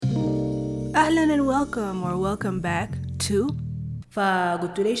أهلا and welcome back to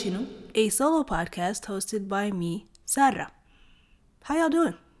فقلت لي شنو a solo podcast hosted by me, Sarah. How y'all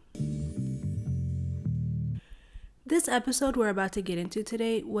doing? This episode we're about to get into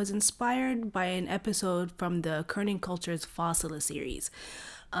today was inspired by an episode from the Kerning Culture's Ma3a series.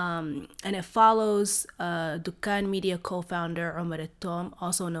 And it follows Dukkan Media co-founder Almarad,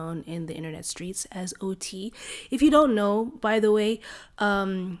 also known in the internet streets as OT. If you don't know, by the way,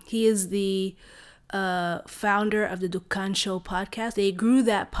 he is the founder of the Dukkan Show podcast. They grew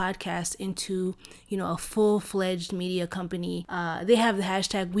that podcast into, a full-fledged media company. They have the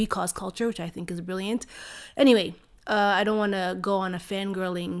hashtag #WeCauseCulture, which I think is brilliant. Anyway, I don't want to go on a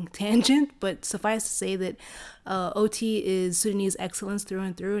fangirling tangent, but suffice to say that OT is Sudanese excellence through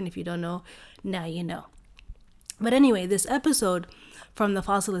and through, and if you don't know, now you know. But anyway, this episode from the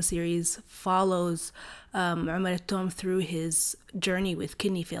Ma3a series follows Almarad through his journey with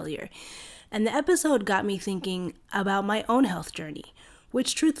kidney failure. And the episode got me thinking about my own health journey,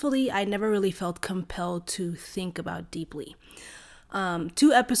 which truthfully I never really felt compelled to think about deeply.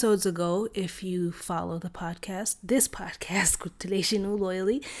 2 episodes ago, if you follow this podcast,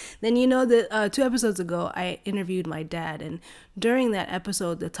 loyally, then you know that 2 episodes ago I interviewed my dad, and during that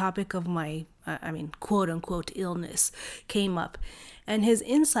episode the topic of my quote unquote illness came up, and his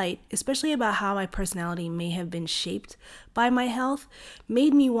insight, especially about how my personality may have been shaped by my health,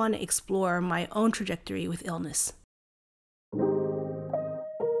 made me want to explore my own trajectory with illness.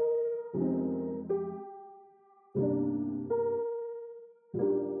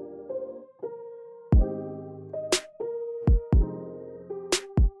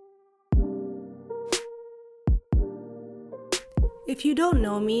 If you don't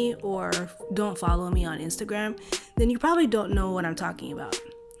know me or don't follow me on Instagram, then you probably don't know what I'm talking about.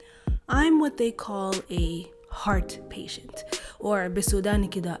 I'm what they call a heart patient, or بسوداني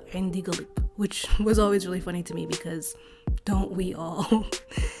كده عندي قلب, which was always really funny to me because don't we all?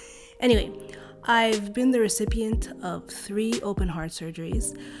 Anyway, I've been the recipient of 3 open heart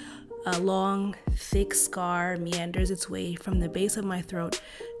surgeries. A long, thick scar meanders its way from the base of my throat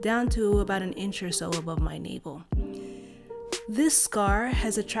down to about an inch or so above my navel. This scar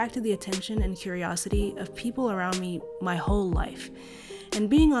has attracted the attention and curiosity of people around me my whole life, and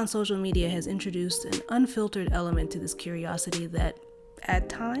being on social media has introduced an unfiltered element to this curiosity that, at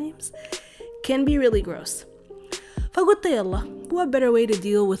times, can be really gross. فقلت يلا, what better way to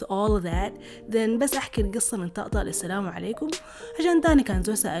deal with all of that than بس أحكي القصة من طقطق للسلام عليكم, عشان تاني كان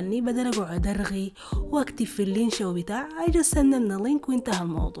زول سألني بدل أقعد أرغي وأكتب في اللينش وبتاع, I just send them the link وانتهى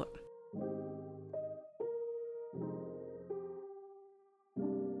الموضوع.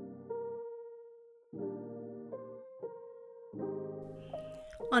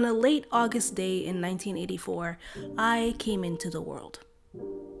 On a late August day in 1984, I came into the world.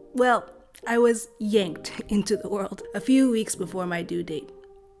 Well, I was yanked into the world a few weeks before my due date.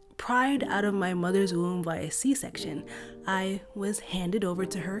 Pried out of my mother's womb via C-section, I was handed over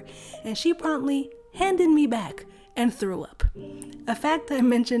to her, and she promptly handed me back and threw up. A fact I'm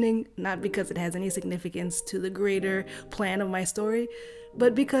mentioning not because it has any significance to the greater plan of my story,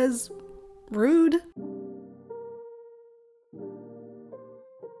 but because rude.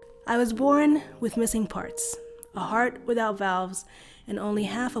 I was born with missing parts, a heart without valves, and only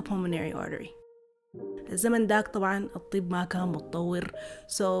half a pulmonary artery. الزمن داك طبعا الطب ما كان متطور,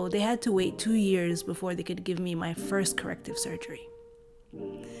 so they had to wait 2 years before they could give me my first corrective surgery.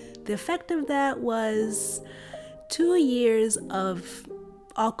 The effect of that was 2 years of,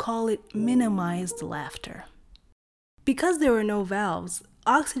 I'll call it, minimized laughter. Because there were no valves,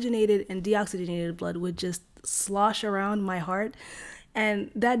 oxygenated and deoxygenated blood would just slosh around my heart,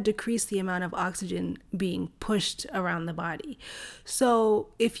 and that decreased the amount of oxygen being pushed around the body. So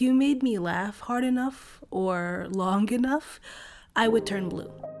if you made me laugh hard enough or long enough, I would turn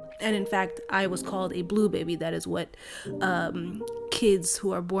blue. And in fact, I was called a blue baby. That is what kids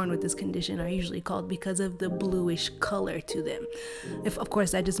who are born with this condition are usually called, because of the bluish color to them. Of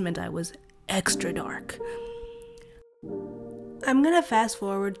course, that just meant I was extra dark. I'm gonna fast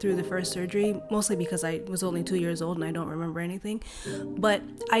forward through the first surgery, mostly because I was only 2 years old and I don't remember anything. But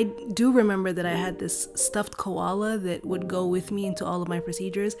I do remember that I had this stuffed koala that would go with me into all of my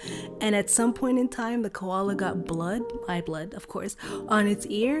procedures. And at some point in time, the koala got blood, my blood, of course, on its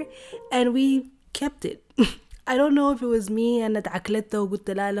ear, and we kept it. I don't know if it was me and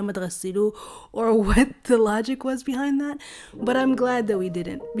or what the logic was behind that, but I'm glad that we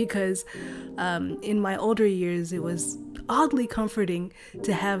didn't, because in my older years it was oddly comforting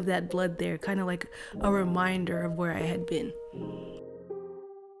to have that blood there, kind of like a reminder of where I had been.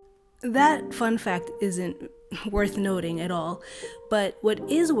 That fun fact isn't worth noting at all, but what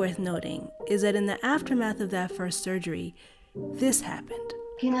is worth noting is that in the aftermath of that first surgery, this happened.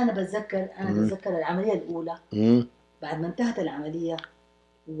 أنا بتذكر العملية الأولى. بعد ما انتهت العملية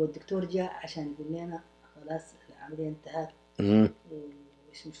والدكتور جاء عشان يقول لنا خلاص العملية انتهت.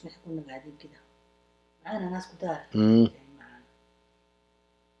 وإيش مش نحن كنا قاعدين كده معانا ناس كتار يعني معانا.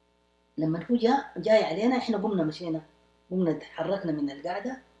 لما هو جاي علينا إحنا قمنا تحركنا من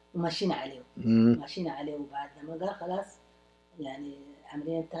القعدة وماشيين عليه وبعد لما قال خلاص يعني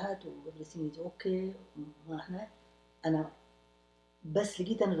العملية انتهت وبرسيني أوكي ما إحنا أنا بس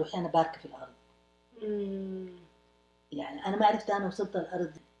لقيت أنا روحي أنا باركة في الأرض. يعني أنا ما عرفت أنا وصلت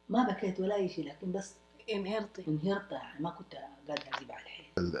الأرض ما بكيت ولا أي شيء لكن بس انهرت يعني ما كنت قادر أجيب على الحين.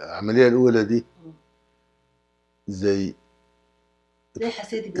 العملية الأولى دي زي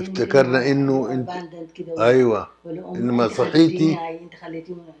حسيت افتكرنا إنه أنت أيوة إنما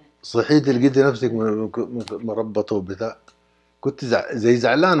صحيتي لقيتي نفسك مربطة وبتاع كنت زي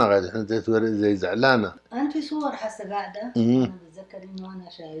زعلانة قاعدة احنا زي زعلانة. أنا في صور حاسة قاعدة أنا بتذكر إنه أنا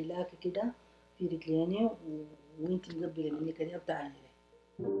شايلاك كده في رجليني وأنت مقبلة مني كده وبتعاني.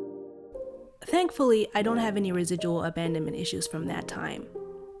 Thankfully, I don't have any residual abandonment issues from that time.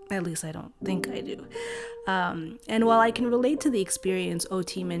 At least I don't think I do. And while I can relate to the experience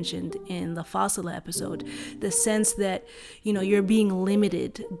OT mentioned in the Ma3a episode, the sense that, you know, you're being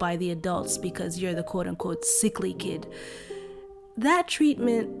limited by the adults because you're the quote-unquote sickly kid, that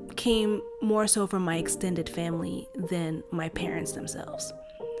treatment came more so from my extended family than my parents themselves.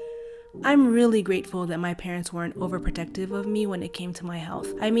 I'm really grateful that my parents weren't overprotective of me when it came to my health.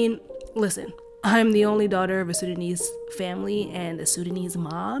 I mean, listen, I'm the only daughter of a Sudanese family and a Sudanese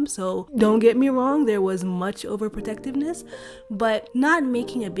mom, so don't get me wrong, there was much overprotectiveness, but not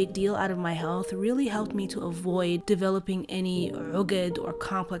making a big deal out of my health really helped me to avoid developing any ugad or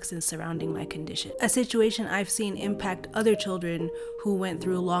complexes surrounding my condition, a situation I've seen impact other children who went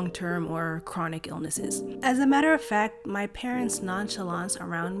through long-term or chronic illnesses. As a matter of fact, my parents' nonchalance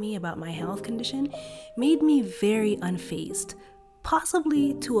around me about my health condition made me very unfazed,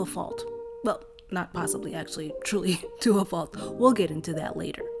 possibly to a fault. Well, not possibly, actually, truly to a fault. We'll get into that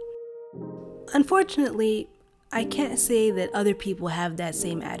later. Unfortunately, I can't say that other people have that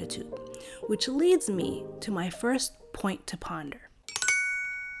same attitude, which leads me to my first point to ponder.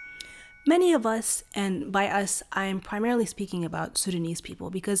 Many of us, and by us, I am primarily speaking about Sudanese people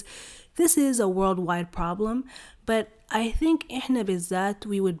because this is a worldwide problem, but I think إحنا بالذات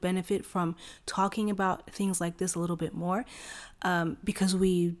we would benefit from talking about things like this a little bit more because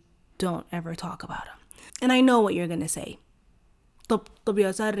we don't ever talk about them. And I know what you're gonna say. طب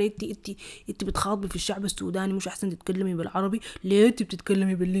يا سارة انت بتخاطبي في الشعب السوداني مش احسن تتكلمي بالعربي ليه انت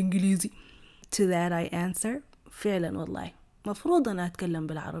بتتكلمي بالانجليزي؟ To that I answer فعلا والله مفروض انا اتكلم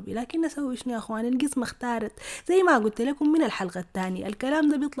بالعربي لكن اسوي شنو يا اخواني القسمة اختارت زي ما قلت لكم من الحلقة الثانية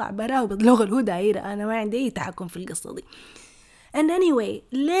الكلام ده بيطلع براه باللغة الهدائية انا ما عندي اي تحكم في القصة دي. And anyway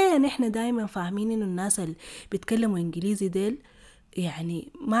ليه نحن دايما فاهمين انه الناس اللي بيتكلموا انجليزي ديل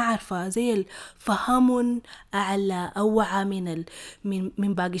يعني ما عارفة زي الفهم أعلى أوعى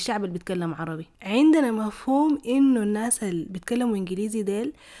من باقي الشعب اللي بيتكلم عربي. عندنا مفهوم إنه الناس اللي بيتكلموا إنجليزي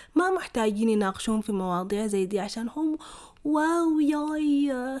ديل ما محتاجين يناقشون في مواضيع زي دي عشان هم واو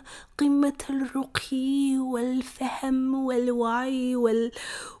ياي قمة الرقي والفهم والوعي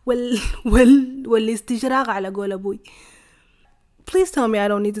والاستشراق على قول أبوي. Please tell me I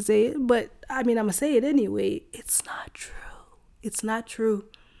don't need to say it, but I mean I'm gonna say it anyway. It's not true. It's not true.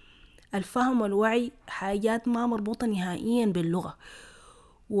 الفهم والوعي حاجات ما مربوطة نهائيا باللغة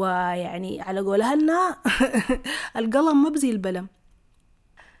ويعني على قولها لنا القلم ما بزي البلم.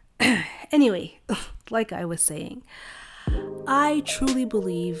 Anyway, like I was saying, I truly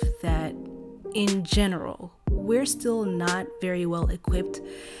believe that in general, we're still not very well equipped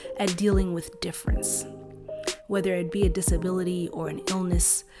at dealing with difference, whether it be a disability or an illness.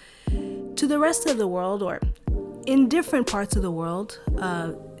 To the rest of the world or in different parts of the world,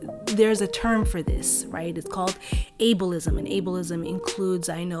 there's a term for this, right? It's called ableism, and ableism includes,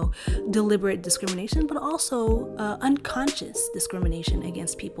 I know, deliberate discrimination, but also unconscious discrimination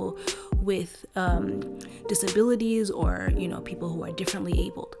against people with disabilities or, you know, people who are differently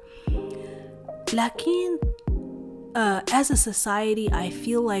abled. Lakin, as a society, I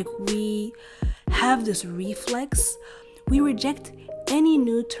feel like we have this reflex. We reject any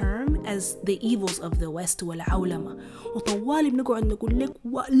new term as the evils of the West والعولمة وطوالي بنقعد نقول لك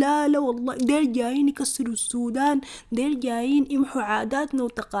لا والله دير جايين يكسروا السودان دير جايين يمحوا عاداتنا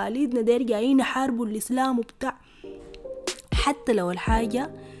وتقاليدنا دير جايين يحاربوا الإسلام وبتاع حتى لو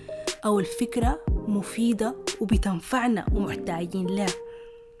الحاجة أو الفكرة مفيدة وبتنفعنا ومحتاجين لها.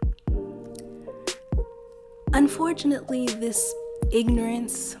 Unfortunately, this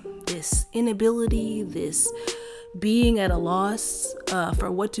ignorance, this inability, this being at a loss for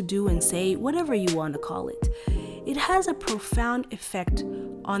what to do and say, whatever you want to call it, it has a profound effect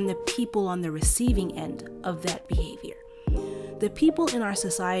on the people on the receiving end of that behavior. The people in our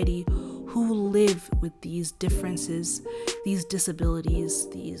society who live with these differences, these disabilities,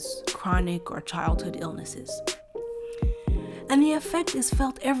 these chronic or childhood illnesses. And the effect is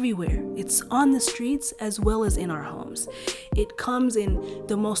felt everywhere. It's on the streets as well as in our homes. It comes in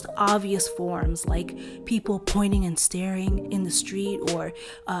the most obvious forms, like people pointing and staring in the street, or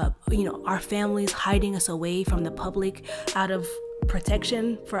our families hiding us away from the public out of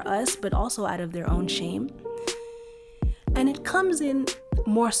protection for us, but also out of their own shame. And it comes in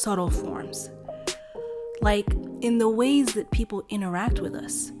more subtle forms, like in the ways that people interact with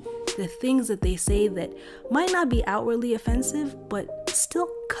us. The things that they say that might not be outwardly offensive, but still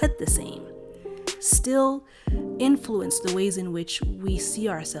cut the same, still influence the ways in which we see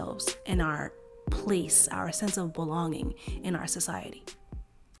ourselves and our place, our sense of belonging in our society.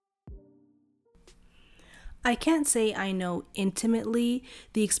 I can't say I know intimately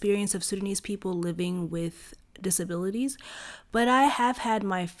the experience of Sudanese people living with disabilities, but I have had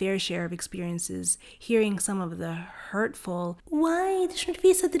my fair share of experiences hearing some of the hurtful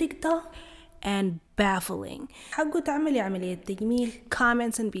and baffling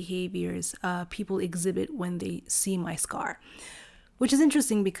comments and behaviors people exhibit when they see my scar, which is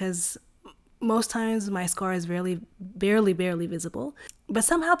interesting because most times my scar is barely visible, but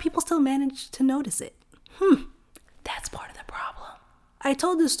somehow people still manage to notice it. That's part of the problem. I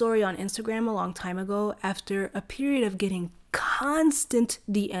told this story on Instagram a long time ago after a period of getting constant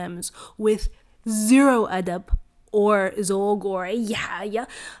DMs with zero adab or zog or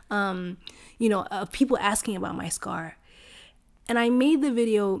people asking about my scar. And I made the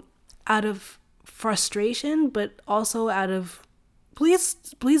video out of frustration, but also out of please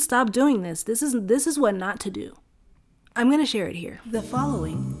stop doing this. This is what not to do. I'm going to share it here. The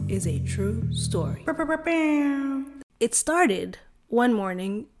following is a true story. It started one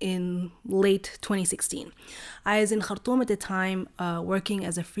morning in late 2016. I was in Khartoum at the time, working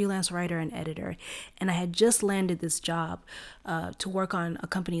as a freelance writer and editor, and I had just landed this job to work on a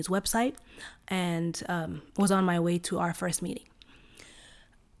company's website, and was on my way to our first meeting.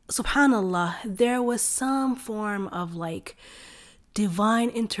 Subhanallah, there was some form of like divine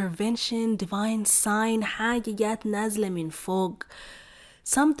intervention, divine sign, حاجة جات نازلة من فوق.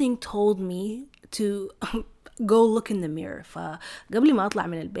 Something told me to go look in the mirror. فقبل ما أطلع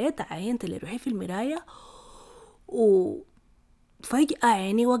من البيت عينت اللي روحي في المراية وفجأة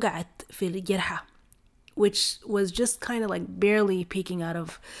عيني وقعت في الجرحة, which was just kind of like barely peeking out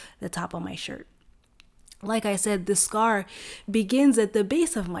of the top of my shirt. Like I said, the scar begins at the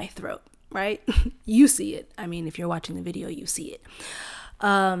base of my throat, right? You see it. I mean, if you're watching the video, you see it.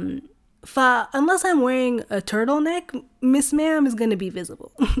 Unless I'm wearing a turtleneck, Miss Ma'am is going to be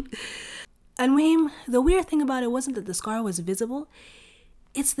visible. And the weird thing about it wasn't that the scar was visible,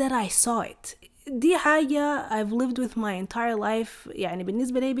 it's that I saw it. دي حاجة I've lived with my entire life. يعني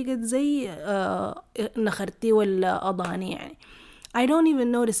بالنسبة لي بقت زي نخرتي ولا أضاني يعني. I don't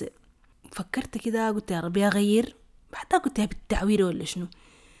even notice it. فكرت كده قلت يا ربي أغير, حتى قلت بالتعوير ولا شنو.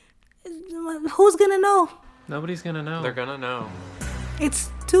 Who's gonna know? Nobody's gonna know. They're gonna know. It's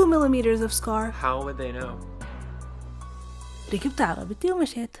 2 millimeters of scar. How would they know? ركبت عربتي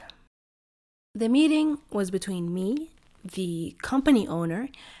ومشيت. The meeting was between me, the company owner,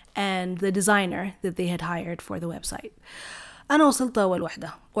 and the designer that they had hired for the website. أنا وصلت أول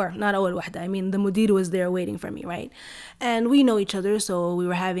واحدة, or not أول واحدة, I mean the مدير was there waiting for me, right? And we know each other, so we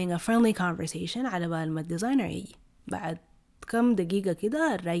were having a friendly conversation على بال ما الديزاينر يجي. بعد كم دقيقة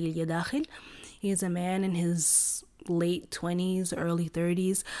كده الراجل جه داخل. He's a man in his late 20s, early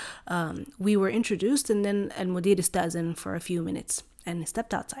 30s. We were introduced, and then المدير استأذن for a few minutes and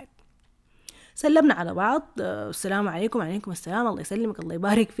stepped outside. سلمنا على بعض, السلام عليكم. وعليكم السلام, الله يسلمك, الله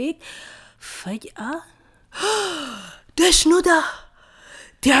يبارك فيك. فجأة ده شنو ده؟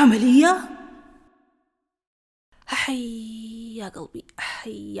 دي عملية؟ حي يا قلبي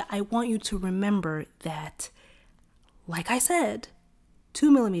حي. I want you to remember that, like I said,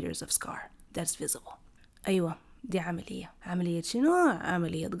 2 millimeters of scar that's visible. أيوة, دي عملية شنو؟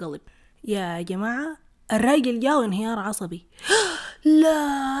 عملية قلب. يا جماعة, الراجل جاء انهيار عصبي.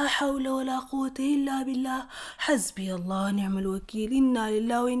 لا حول ولا قوة إلا بالله, حسبي الله ونعم الوكيل, إنا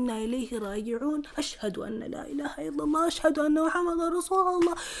لله وإنا إليه راجعون, أشهد أن لا إله إلا الله, أشهد أن محمد رسول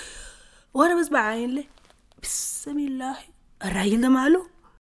الله. وأنا بس بعاين له, بسم الله, الراجل ده ماله؟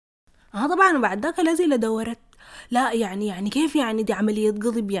 طبعا بعد ذاك الأسئلة دورت, لا يعني كيف يعني دي عملية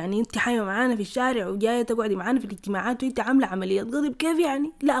غضب؟ يعني انت حايمة معانا في الشارع وجاية تقعدي معانا في الاجتماعات وانت عاملة عملية غضب، كيف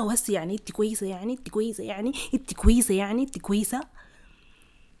يعني؟ لا بس يعني انت كويسة، يعني انت كويسة، يعني انت كويسة، يعني انت كويسة.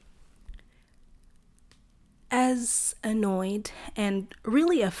 As annoyed and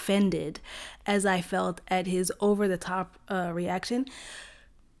really offended as I felt at his over-the-top reaction,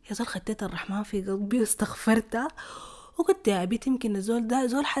 يا زول خديت الرحمن في قلبي واستغفرته وقلت يا بيت يمكن الزول ده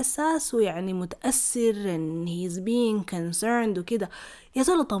زول حساس ويعني متأثر and he's being concerned وكده، يا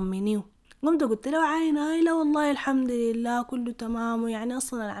زول طمنيه. قمت قلت له عيني لا والله الحمد لله كله تمام، ويعني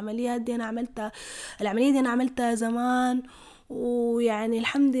أصلا العملية دي أنا عملتها زمان، ويعني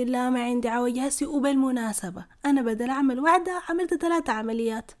الحمد لله ما عندي عوج هسي، وبالمناسبة أنا بدل أعمل واحدة عملت 3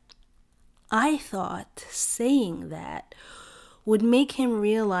 عمليات. I thought saying that would make him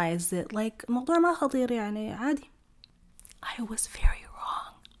realize that like الموضوع ما خطير يعني عادي. I was very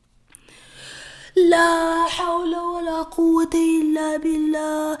wrong. لا حول ولا قوة إلا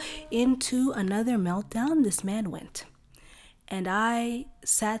بالله. Into another meltdown this man went. And I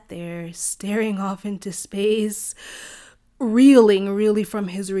sat there staring off into space, reeling really from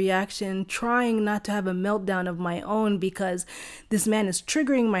his reaction, trying not to have a meltdown of my own because this man is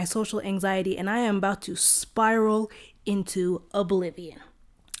triggering my social anxiety and I am about to spiral into oblivion.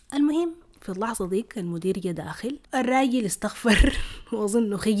 المهم في اللحظة دي المدير جه داخل، الراجل استغفر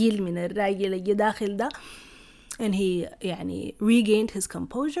وأظنه خجل من الراجل اللي جه داخل ده، and he يعني regained his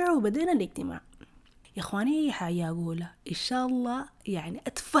composure وبدينا الاجتماع. يا اخواني اي حاجة اقولها ان شاء الله يعني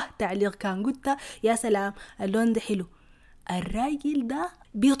اتفه تعليق كان قلت يا سلام اللون ده حلو. الراجل ده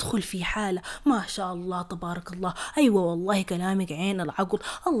بيدخل في حالة ما شاء الله تبارك الله، ايوه والله كلامك عين العقل،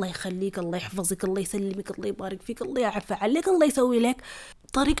 الله يخليك، الله يحفظك، الله يسلمك، الله يبارك فيك، الله يعفى عليك، الله يسوي لك.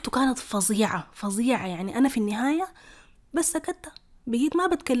 طريقته كانت فظيعة يعني انا في النهاية بس سكتت، بقيت ما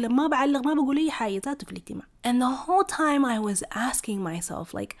بتكلم، ما بعلق، ما بقول اي حاجة ذاته في الاجتماع. And the whole time I was asking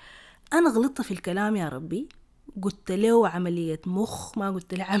myself like أنا غلطت في الكلام يا ربي؟ قلت له عملية مخ، ما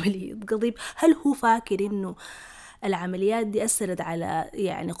قلت له عملية قضيب؟ هل هو فاكر إنه العمليات دي أثرت على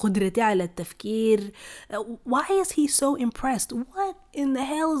يعني قدرتي على التفكير؟ Why is he so impressed? What in the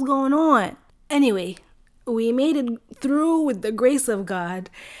hell is going on? Anyway, we made it through with the grace of God,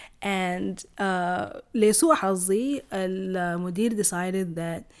 and لسوء حظي المدير decided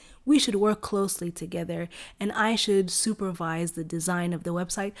that we should work closely together and I should supervise the design of the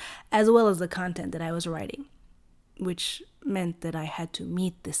website as well as the content that I was writing, which meant that I had to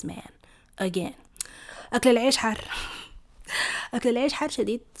meet this man again. أكل العيش حار أكل العيش حار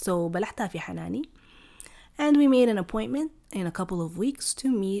شديد. So بلحتها في حناني, and we made an appointment in a couple of weeks to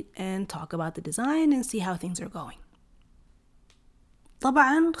meet and talk about the design and see how things are going.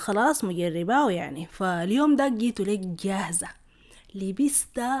 طبعا خلاص مجرباه يعني، فاليوم ده جيت لك جاهزة،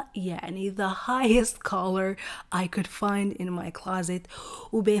 لبست يعني the highest collar I could find in my closet،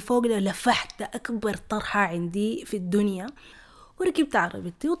 وبفوق لفحت أكبر طرحة عندي في الدنيا، وركبت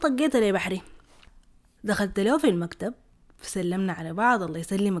عربيتي وطقيت لي بحري. دخلت له في المكتب، سلمنا على بعض، الله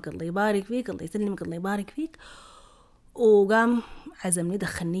يسلمك الله يبارك فيك، الله يسلمك الله يبارك فيك، وقام عزمني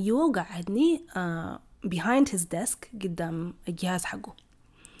دخلني جوا وقعدني behind his desk قدام الجهاز حقه.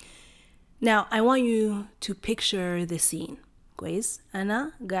 Now I want you to picture the scene. كويس؟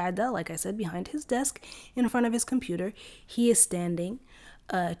 أنا قاعدة like I said behind his desk in front of his computer. He is standing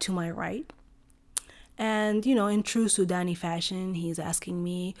to my right, and you know in true Sudani fashion he's asking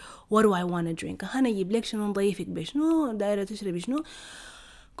me what do I want to drink. أنا أجيب لك شنو، نضيفك بشنو، دايرة تشربي شنو؟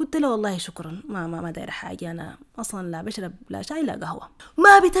 قلت له والله شكرا، ما دايرة حاجة، أنا أصلا لا بشرب لا شاي لا قهوة.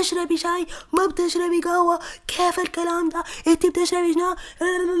 ما بتشربي شاي؟ ما بتشربي قهوة؟ كيف الكلام ده؟ انتي بتشربي شنو؟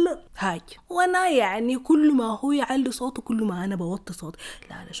 هاي. وانا يعني كل ما هو يعلي صوته كل ما أنا بوطي صوت،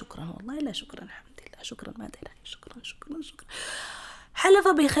 لا شكرا والله لا شكرا الحمد لله شكرا ما دايرة شكرا. حلف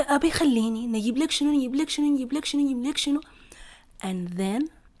أبي خليني نجيب لك شنو. And then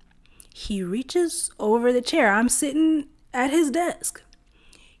he reaches over the chair I'm sitting at his desk.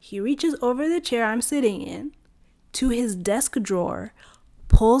 He reaches over the chair I'm sitting in to his desk drawer,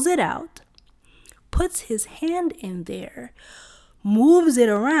 pulls it out, puts his hand in there, moves it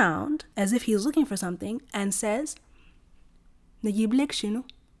around as if he's looking for something, and says, نجيب لك شنو؟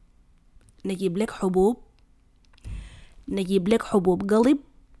 نجيب لك حبوب؟ نجيب لك حبوب قلب؟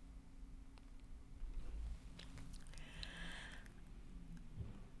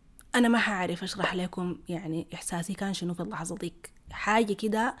 أنا ما حعرف أشرح لكم يعني إحساسي كان شنو في اللحظة ديك. حاجة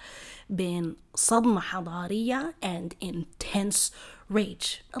كده بين صدمة حضارية and intense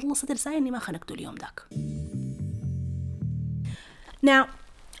rage. الله ستر ساي إني ما خنقته اليوم داك. Now,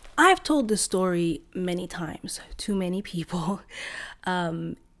 I've told this story many times to many people,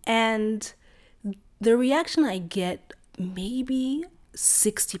 and the reaction I get maybe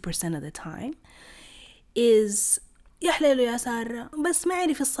 60% of the time is يا حليله يا سارة بس ما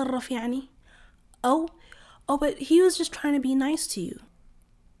عرف يتصرف يعني. Oh, but he was just trying to be nice to you.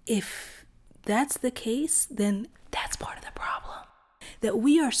 If that's the case, then that's part of the problem. That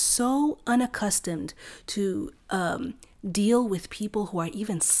we are so unaccustomed to deal with people who are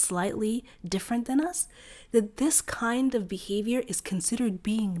even slightly different than us, that this kind of behavior is considered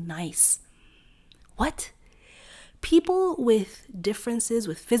being nice. What? People with differences,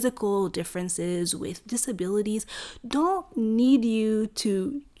 with physical differences, with disabilities, don't need you to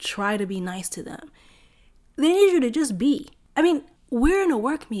try to be nice to them. They need you to just be. I mean, we're in a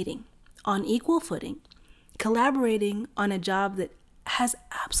work meeting on equal footing, collaborating on a job that has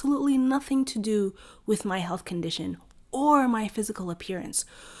absolutely nothing to do with my health condition or my physical appearance.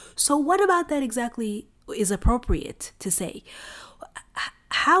 So what about that exactly is appropriate to say?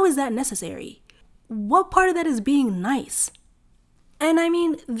 How is that necessary? What part of that is being nice? And I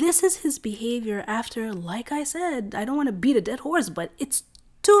mean, this is his behavior after, like I said, I don't want to beat a dead horse, but it's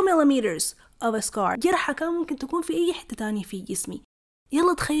 2 millimeters of a scar. جرحة كان ممكن تكون في أي حتة تانية في جسمي.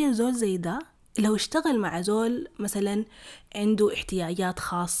 يلا تخيل زول زي ده لو اشتغل مع زول مثلا عنده احتياجات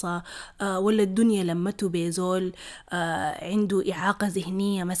خاصة، ولا الدنيا لمته بزول عنده إعاقة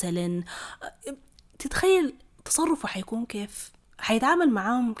ذهنية مثلا، تتخيل تصرفه حيكون كيف؟ حيتعامل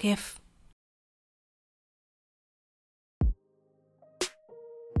معاهم كيف؟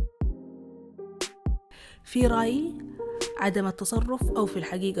 في رأيي عدم التصرف أو في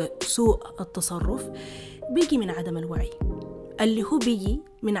الحقيقة سوء التصرف بيجي من عدم الوعي، اللي هو بيجي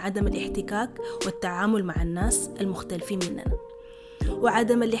من عدم الاحتكاك والتعامل مع الناس المختلفين مننا.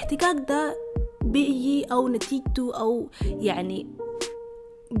 وعدم الاحتكاك ده بيجي أو نتيجته أو يعني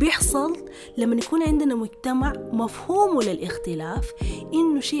بيحصل لما يكون عندنا مجتمع مفهومه للاختلاف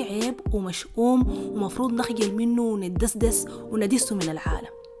إنه شيء عيب ومشؤوم ومفروض نخجل منه وندسدس وندسه من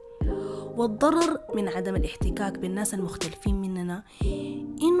العالم. والضرر من عدم الاحتكاك بالناس المختلفين مننا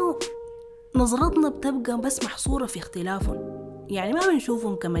إنه نظرتنا بتبقى بس محصورة في اختلافهم، يعني ما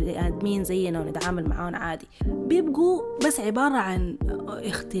بنشوفهم كمادمين زينا ونتعامل معاهم عادي، بيبقوا بس عبارة عن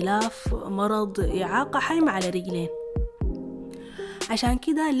اختلاف، مرض، إعاقة حايمة على رجلين. عشان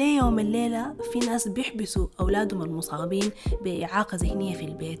كده ليه يوم الليلة في ناس بيحبسوا أولادهم المصابين بإعاقة ذهنية في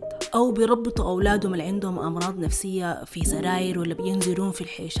البيت، أو بيربطوا أولادهم اللي عندهم أمراض نفسية في سراير ولا بينزلون في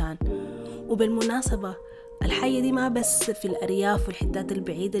الحيشان. وبالمناسبة الحاجة دي ما بس في الأرياف والحتات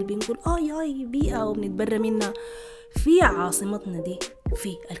البعيدة اللي بنقول ياي بيئة وبنتبرى منها، في عاصمتنا دي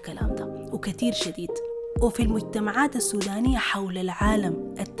في الكلام ده وكتير شديد. وفي المجتمعات السودانية حول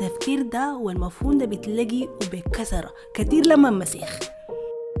العالم التفكير ده والمفهوم ده بتلاقي وبكثرة كتير لما مسيخ.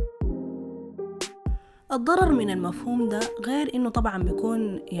 الضرر من المفهوم ده غير إنه طبعا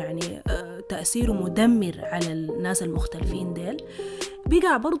بيكون يعني تأثيره مدمر على الناس المختلفين ديل،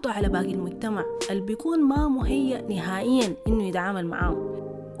 بيقع برضه على باقي المجتمع اللي بيكون ما مهيأ نهائيا إنه يتعامل معهم.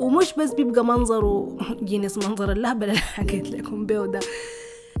 ومش بس بيبقى منظره جنس منظر اللهبل اللي حكيت لكم بيه ده،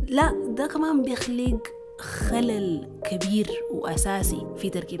 لا ده كمان بيخلق خلل كبير وأساسي في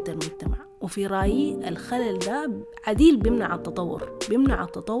تركيبة المجتمع. وفي رأيي الخلل ده عديل بيمنع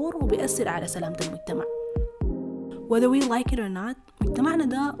التطور وبيأثر على سلامة المجتمع. Whether we like it or not، مجتمعنا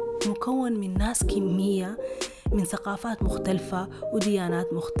ده مكون من ناس كمية من ثقافات مختلفة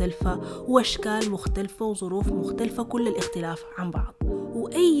وديانات مختلفة وأشكال مختلفة وظروف مختلفة، كل الاختلاف عن بعض.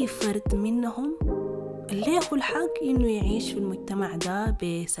 وأي فرد منهم له الحق إنه يعيش في المجتمع ده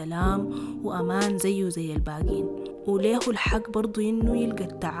بسلام وأمان زيه زي الباقين، وله الحق برضو إنه يلقى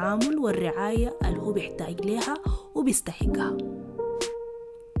التعامل والرعاية اللي هو بيحتاج لها وبيستحقها.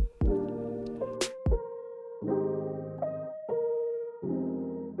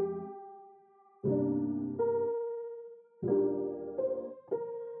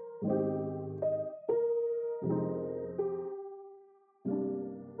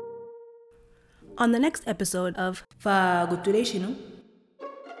 On the next episode of فقلت لي شنو.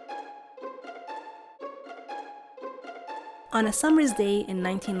 On a summer's day in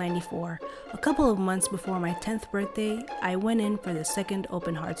 1994, a couple of months before my 10th birthday, I went in for the second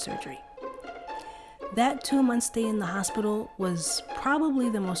open heart surgery. That 2-month stay in the hospital was probably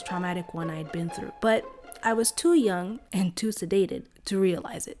the most traumatic one I'd been through, but I was too young and too sedated to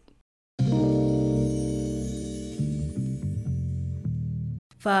realize it.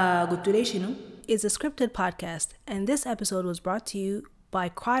 فقلت لي شنو is a scripted podcast, and this episode was brought to you by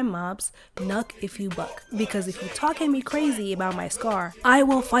Crime Mob's Nuck If You Buck. Because if you talking me crazy about my scar, I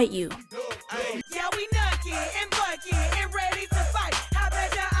will fight you. Yeah, we nucky and bucky and ready to fight. I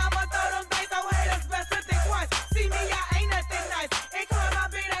bet ya I'ma throw them things, so haters best to think twice. See me, I ain't nothing nice. And call my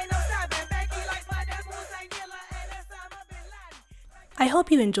beat ain't no stopping. Becky like my dad.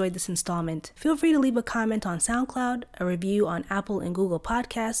 hope you enjoyed this installment. Feel free to leave a comment on SoundCloud, a review on Apple and Google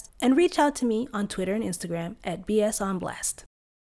Podcasts, and reach out to me on Twitter and Instagram at BS on Blast.